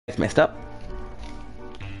It's messed up.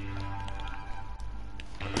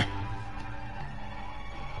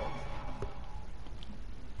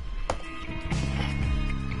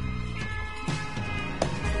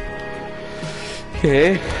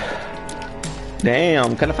 Okay.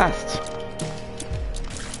 Damn, kind of fast.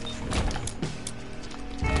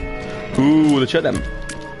 Ooh, look at them.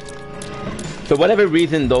 For whatever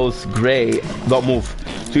reason, those gray don't move.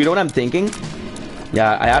 So you know what I'm thinking?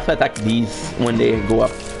 Yeah, I have to attack these when they go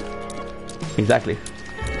up. Exactly.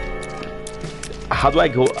 How do I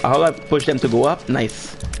go? How do I push them to go up?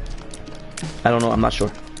 Nice. I don't know. I'm not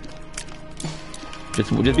sure.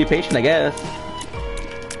 Just be patient, I guess.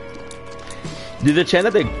 There's a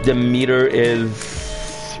chance that the meter is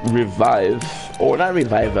revive, or not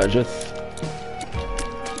revive, just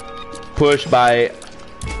push by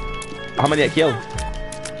how many I kill.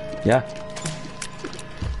 Yeah.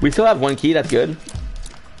 We still have one key. That's good.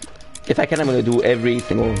 If I can, I'm gonna do every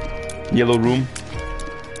single yellow room.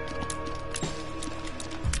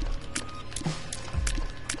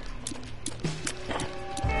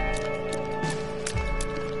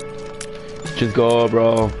 Just go,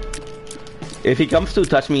 bro. If he comes to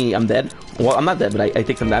touch me, I'm dead. Well, I'm not dead, but I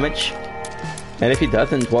take some damage. And if he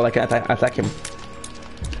doesn't, well, I can attack him.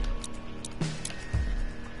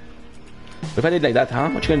 If I did like that, huh?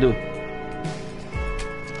 What you gonna do?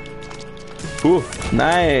 Ooh,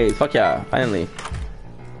 nice. Fuck yeah, finally.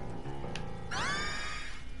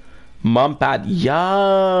 Mom pad,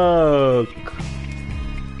 yuck.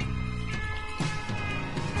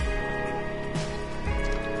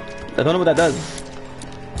 I don't know what that does.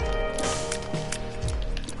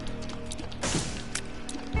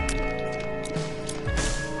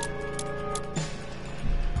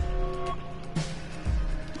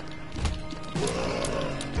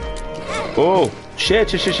 Oh,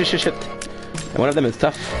 shit. And one of them is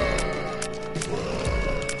tough.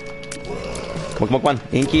 Come on.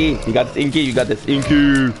 Inky, you got this, Inky, you got this, Inky.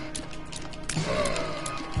 You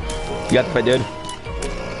got this, my dude.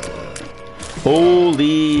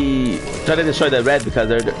 Holy. Try to destroy the red because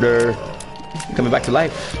they're coming back to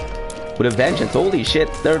life. With a vengeance. Holy shit.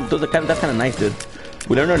 That's kind of nice, dude.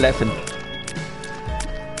 We learned our lesson.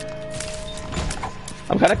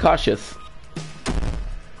 I'm kind of cautious.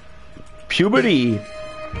 Puberty.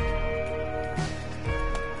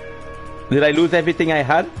 Did I lose everything I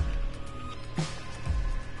had?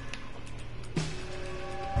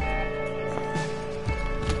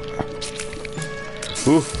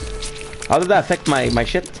 Ooh. How does that affect my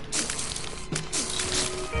shit?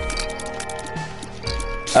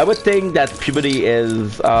 I would think that puberty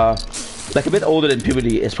is like a bit older than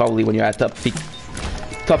puberty is probably when you're at top physique.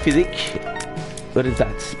 What is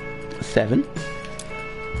that? 7?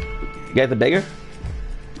 You guys are bigger?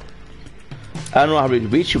 I don't know how to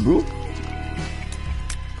reach you, bro.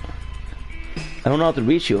 I don't know how to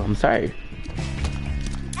reach you. I'm sorry.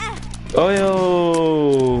 Oh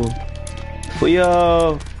yo.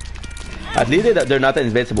 Fuyo. At least they're not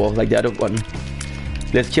invincible like the other one.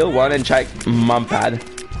 Let's kill one and check mom pad.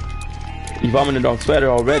 You vomited on sweater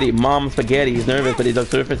already. Mom spaghetti is nervous, but he's on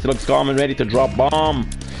surface. He looks calm and ready to drop bomb.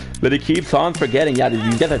 But he keeps on forgetting. Yeah,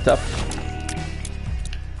 these guys are tough.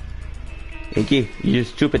 Inky, you're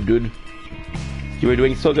stupid, dude. You were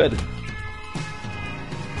doing so good.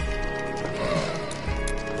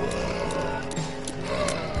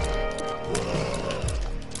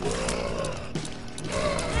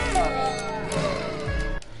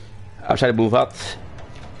 I'll try to move out.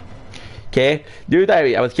 Okay, dude,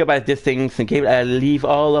 I was killed by this thing. Okay, I leave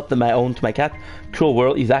all up to my cat. Cruel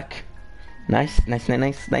world, Isaac. Nice.